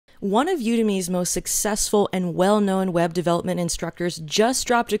One of Udemy's most successful and well-known web development instructors just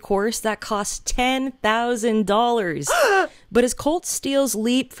dropped a course that cost $10,000. But is Colt Steele's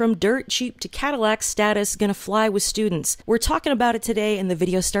leap from dirt cheap to Cadillac status gonna fly with students? We're talking about it today, and the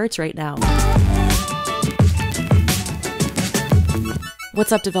video starts right now.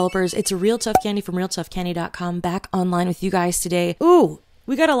 What's up, developers? It's RealToughCandy from RealToughCandy.com back online with you guys today. Ooh,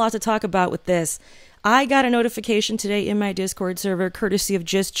 we got a lot to talk about with this. I got a notification today in my Discord server, courtesy of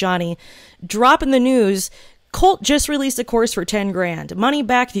Just Johnny, dropping the news. Colt just released a course for 10 grand. Money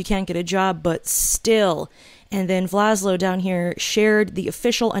back if you can't get a job, but still. And then Vlaslo down here shared the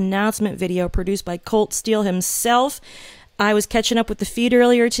official announcement video produced by Colt Steele himself. I was catching up with the feed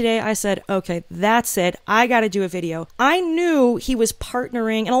earlier today. I said, okay, that's it. I got to do a video. I knew he was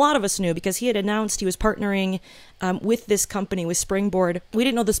partnering, and a lot of us knew because he had announced he was partnering with this company, with Springboard. We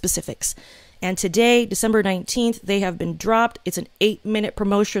didn't know the specifics. And today, December 19th, they have been dropped. It's an 8-minute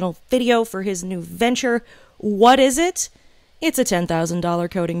promotional video for his new venture. What is it? It's a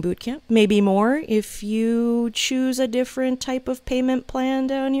 $10,000 coding bootcamp, maybe more if you choose a different type of payment plan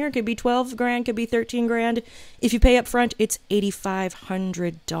down here. It could be 12 grand, could be 13 grand. If you pay up front, it's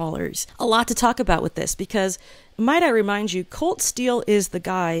 $8,500. A lot to talk about with this because, might I remind you, Colt Steele is the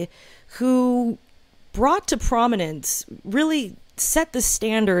guy who brought to prominence, really set the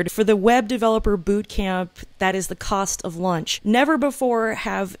standard for the Web Developer Bootcamp that is the cost of lunch. Never before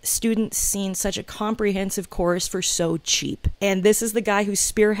have students seen such a comprehensive course for so cheap. And this is the guy who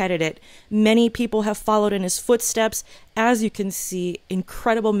spearheaded it. Many people have followed in his footsteps. As you can see,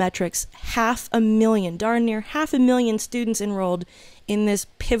 incredible metrics. 500,000, darn near 500,000 students enrolled in this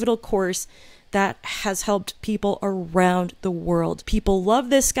pivotal course that has helped people around the world. People love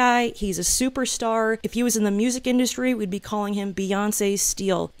this guy. He's a superstar. If he was in the music industry, we'd be calling him Beyonce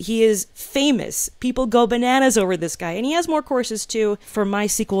Steele. He is famous. People go bananas over this guy. And he has more courses too, from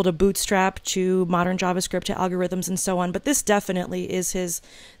MySQL to Bootstrap to modern JavaScript to algorithms and so on. But this definitely is his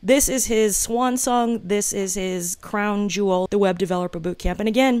swan song. This is his crown jewel, the Web Developer Bootcamp. And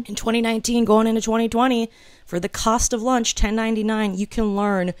again, in 2019, going into 2020, for the cost of lunch, $10.99, you can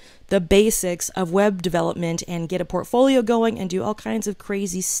learn the basics of web development and get a portfolio going and do all kinds of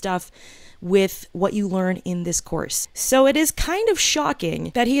crazy stuff with what you learn in this course. So it is kind of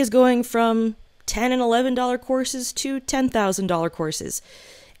shocking that he is going from $10 and $11 courses to $10,000 courses.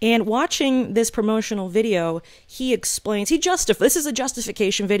 And watching this promotional video, he explains, this is a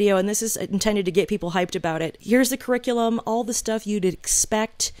justification video, and this is intended to get people hyped about it. Here's the curriculum, all the stuff you'd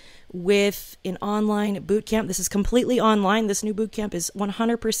expect with an online bootcamp. This is completely online. This new bootcamp is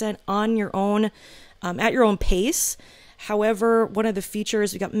 100% on your own, at your own pace. However, one of the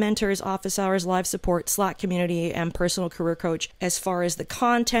features, we got mentors, office hours, live support, Slack community, and personal career coach. As far as the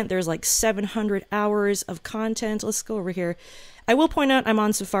content, there's like 700 hours of content. Let's go over here. I will point out I'm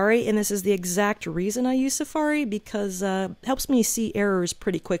on Safari, and this is the exact reason I use Safari, because it helps me see errors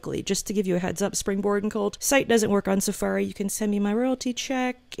pretty quickly. Just to give you a heads up, Springboard and Colt, site doesn't work on Safari. You can send me my royalty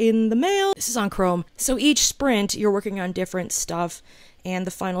check in the mail. This is on Chrome. So each sprint, you're working on different stuff, and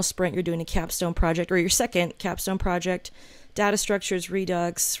the final sprint, you're doing a capstone project, or your second capstone project, data structures,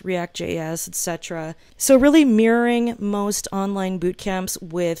 Redux, React.js, etc. So really mirroring most online bootcamps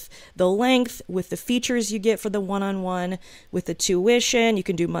with the length, with the features you get for the one-on-one, with the tuition. You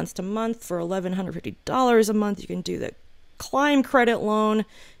can do month-to-month for $1,150 a month. You can do the Climb credit loan.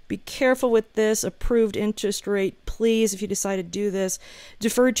 Be careful with this. Approved interest rate, please, if you decide to do this.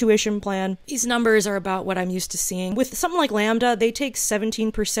 Deferred tuition plan. These numbers are about what I'm used to seeing. With something like Lambda, they take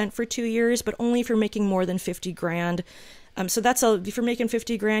 17% for 2 years, but only if you're making more than 50 grand. So that's if you're making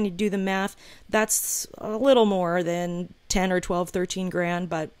 50 grand, you do the math, that's a little more than 10 or 12, 13 grand,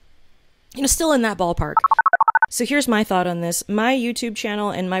 but still in that ballpark. So here's my thought on this. My YouTube channel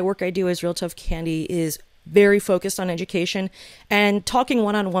and my work I do as RealToughCandy is very focused on education and talking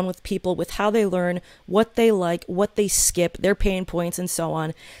one-on-one with people with how they learn, what they like, what they skip, their pain points, and so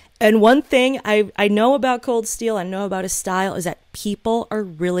on. And one thing I know about Colt Steele, I know about his style, is that people are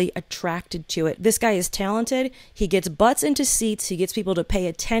really attracted to it. This guy is talented. He gets butts into seats. He gets people to pay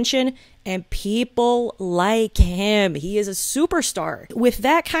attention, and people like him. He is a superstar. With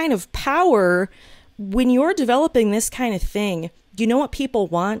that kind of power, when you're developing this kind of thing, you know what people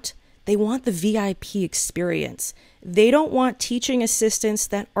want? They want the VIP experience. They don't want teaching assistants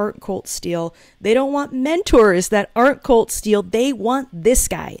that aren't Colt Steele. They don't want mentors that aren't Colt Steele. They want this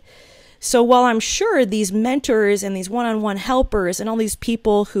guy. So while I'm sure these mentors and these one-on-one helpers and all these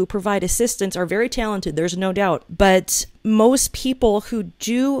people who provide assistance are very talented, there's no doubt, but most people who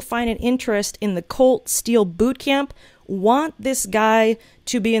do find an interest in the Colt Steele Bootcamp want this guy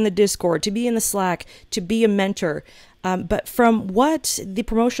to be in the Discord, to be in the Slack, to be a mentor. But from what the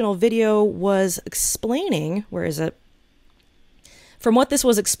promotional video was explaining, where is it? From what this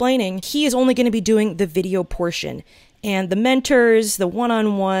was explaining, he is only going to be doing the video portion. And the mentors, the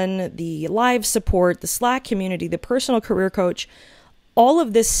one-on-one, the live support, the Slack community, the personal career coach, all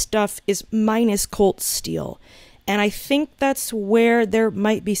of this stuff is minus Colt Steele. And I think that's where there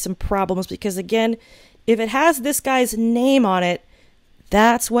might be some problems because, again, if it has this guy's name on it,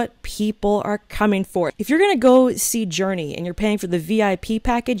 that's what people are coming for. If you're going to go see Journey and you're paying for the VIP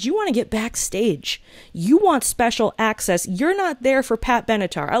package, you want to get backstage. You want special access. You're not there for Pat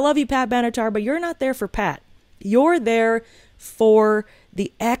Benatar. I love you, Pat Benatar, but you're not there for Pat. You're there for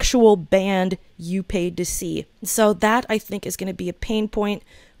the actual band you paid to see. So that, I think, is going to be a pain point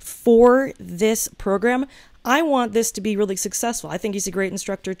for this program. I want this to be really successful. I think he's a great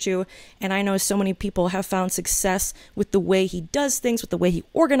instructor too, and I know so many people have found success with the way he does things, with the way he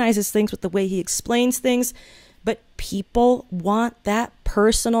organizes things, with the way he explains things, but people want that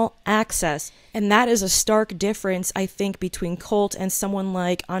personal access. And that is a stark difference, I think, between Colt and someone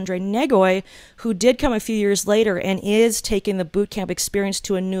like Andre Negoy, who did come a few years later and is taking the bootcamp experience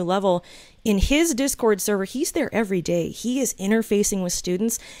to a new level. In his Discord server, he's there every day. He is interfacing with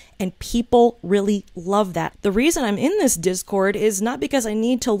students, and people really love that. The reason I'm in this Discord is not because I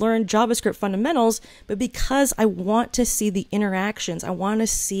need to learn JavaScript fundamentals, but because I want to see the interactions. I want to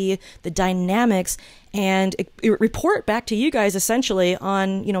see the dynamics and report back to you guys essentially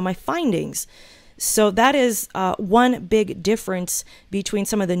on, my findings. So that is one big difference between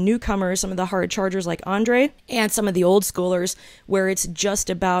some of the newcomers, some of the hard chargers like Andre, and some of the old schoolers, where it's just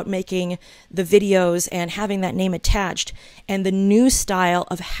about making the videos and having that name attached, and the new style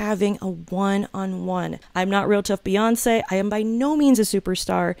of having a one-on-one. I'm not Real Tough Beyonce. I am by no means a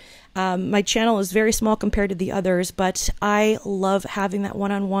superstar. My channel is very small compared to the others, but I love having that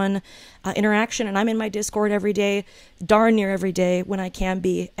one-on-one interaction, and I'm in my Discord every day, darn near every day when I can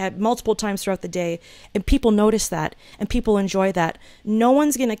be, at multiple times throughout the day, and people notice that, and people enjoy that. No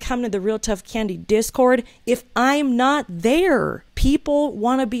one's going to come to the RealToughCandy Discord if I'm not there. People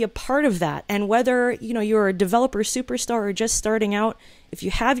want to be a part of that, and whether you're a developer superstar or just starting out, if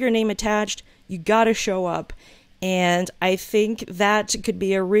you have your name attached, you got to show up. And I think that could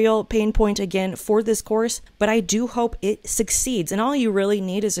be a real pain point again for this course, but I do hope it succeeds. And all you really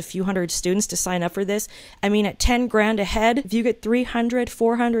need is a few hundred students to sign up for this. I mean, at 10 grand a head, if you get 300,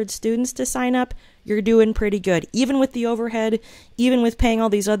 400 students to sign up, you're doing pretty good. Even with the overhead, even with paying all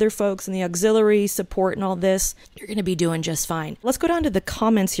these other folks and the auxiliary support and all this, you're going to be doing just fine. Let's go down to the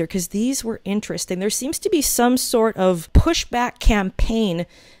comments here because these were interesting. There seems to be some sort of pushback campaign.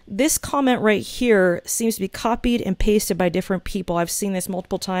 This comment right here seems to be copied and pasted by different people. I've seen this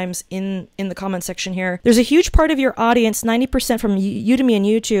multiple times in the comment section here. There's a huge part of your audience, 90% from Udemy and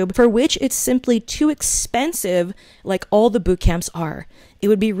YouTube, for which it's simply too expensive, like all the bootcamps are. It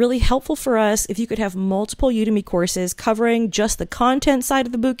would be really helpful for us if you could have multiple Udemy courses covering just the content side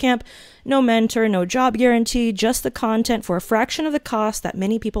of the bootcamp, no mentor, no job guarantee, just the content for a fraction of the cost that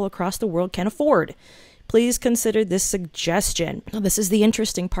many people across the world can afford. Please consider this suggestion. Now, this is the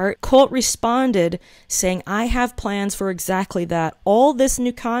interesting part. Colt responded saying, I have plans for exactly that. All this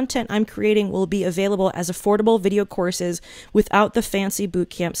new content I'm creating will be available as affordable video courses without the fancy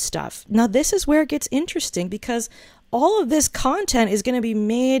bootcamp stuff. Now, this is where it gets interesting because all of this content is going to be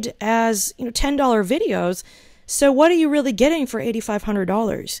made as $10 videos. So what are you really getting for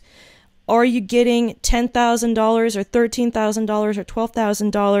 $8,500? Are you getting $10,000 or $13,000 or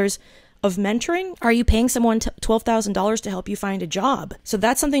 $12,000 of mentoring? Are you paying someone $12,000 to help you find a job? So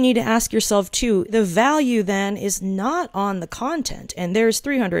that's something you need to ask yourself too. The value then is not on the content. And there's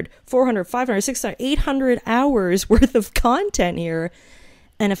 300, 400, 500, 600, 800 hours worth of content here.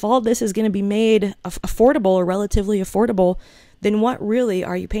 And if all this is going to be made affordable or relatively affordable, then what really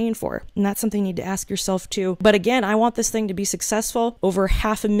are you paying for? And that's something you need to ask yourself too. But again, I want this thing to be successful. Over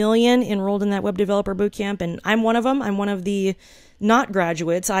 500,000 enrolled in that Web Developer Bootcamp, and I'm one of them. I'm one of the not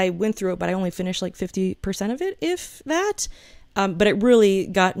graduates. I went through it, but I only finished like 50% of it, if that. But it really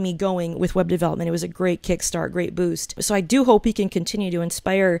got me going with web development. It was a great kickstart, great boost. So I do hope we can continue to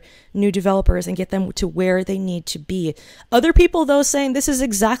inspire new developers and get them to where they need to be. Other people, though, saying this is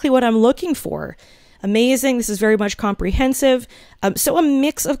exactly what I'm looking for. Amazing. This is very much comprehensive. So a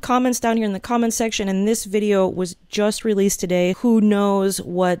mix of comments down here in the comment section, and this video was just released today. Who knows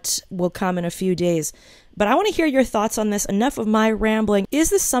what will come in a few days. But I want to hear your thoughts on this. Enough of my rambling. Is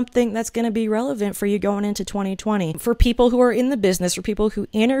this something that's going to be relevant for you going into 2020? For people who are in the business, for people who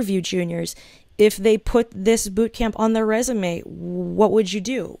interview juniors, if they put this bootcamp on their resume, what would you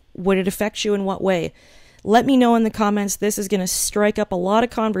do? Would it affect you in what way? Let me know in the comments. This is going to strike up a lot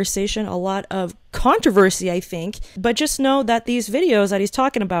of conversation, a lot of controversy, I think. But just know that these videos that he's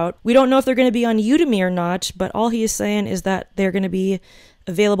talking about, we don't know if they're going to be on Udemy or not, but all he is saying is that they're going to be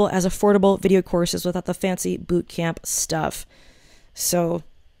available as affordable video courses without the fancy bootcamp stuff. So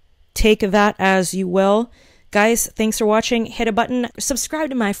take that as you will. Guys, thanks for watching. Hit a button. Subscribe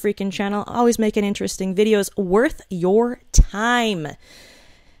to my freaking channel. Always making interesting videos worth your time.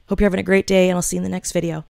 Hope you're having a great day, and I'll see you in the next video.